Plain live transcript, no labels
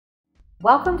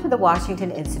Welcome to the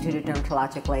Washington Institute of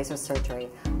Dermatologic Laser Surgery.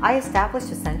 I established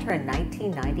the center in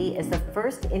 1990 as the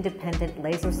first independent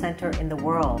laser center in the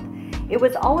world. It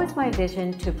was always my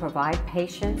vision to provide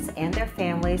patients and their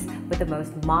families with the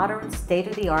most modern,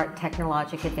 state-of-the-art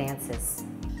technologic advances.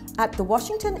 At the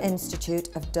Washington Institute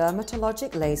of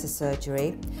Dermatologic Laser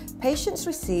Surgery, patients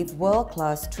receive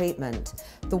world-class treatment.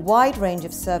 The wide range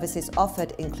of services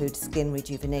offered include skin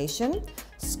rejuvenation,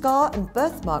 scar and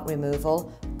birthmark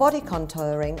removal, body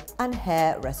contouring, and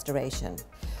hair restoration.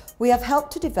 We have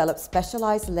helped to develop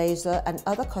specialized laser and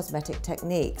other cosmetic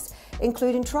techniques,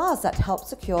 including trials that help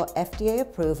secure FDA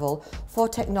approval for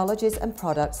technologies and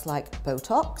products like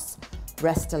Botox,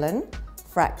 Restylane,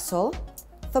 Fraxel,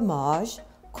 Thermage,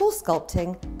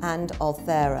 CoolSculpting, and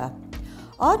Ulthera.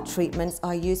 Our treatments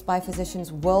are used by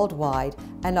physicians worldwide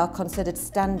and are considered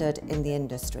standard in the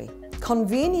industry.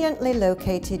 Conveniently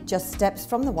located just steps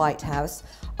from the White House,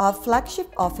 our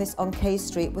flagship office on K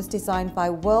Street was designed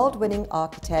by world-winning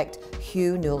architect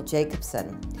Hugh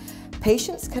Newell-Jacobson.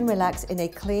 Patients can relax in a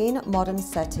clean, modern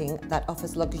setting that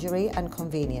offers luxury and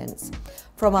convenience.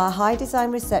 From our high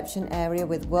design reception area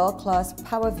with world-class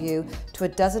power view to a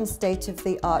dozen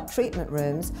state-of-the-art treatment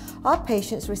rooms, our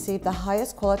patients receive the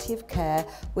highest quality of care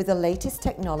with the latest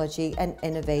technology and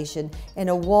innovation in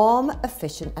a warm,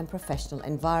 efficient and professional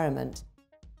environment.